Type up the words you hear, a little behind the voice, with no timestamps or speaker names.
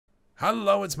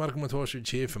Hello, it's Markham Matorshich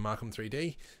here for Markham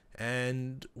 3D,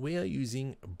 and we are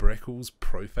using Brekel's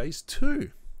Pro Face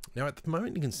 2. Now at the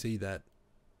moment you can see that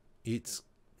it's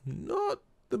not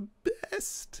the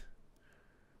best.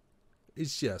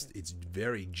 It's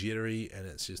very jittery and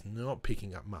it's just not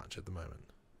picking up much at the moment.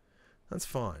 That's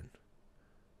fine.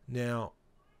 Now,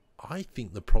 I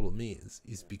think the problem is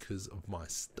because of my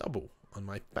stubble on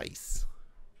my face.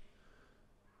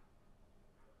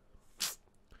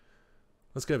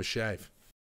 Let's go have a shave.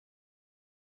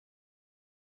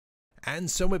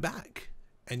 And so we're back.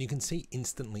 And you can see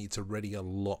instantly it's already a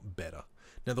lot better.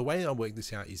 Now the way I work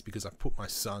this out is because I put my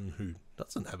son, who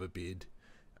doesn't have a beard,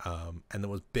 and there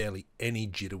was barely any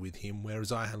jitter with him,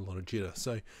 whereas I had a lot of jitter.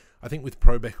 So I think with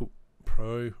Pro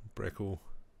Brekel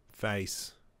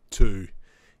Face 2,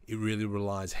 it really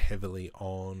relies heavily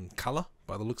on color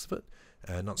by the looks of it.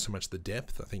 Not so much the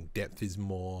depth. I think depth is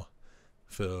more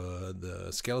for the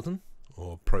skeleton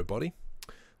or pro body.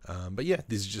 But yeah,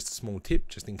 this is just a small tip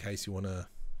just in case you want to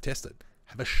test it.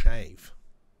 Have a shave.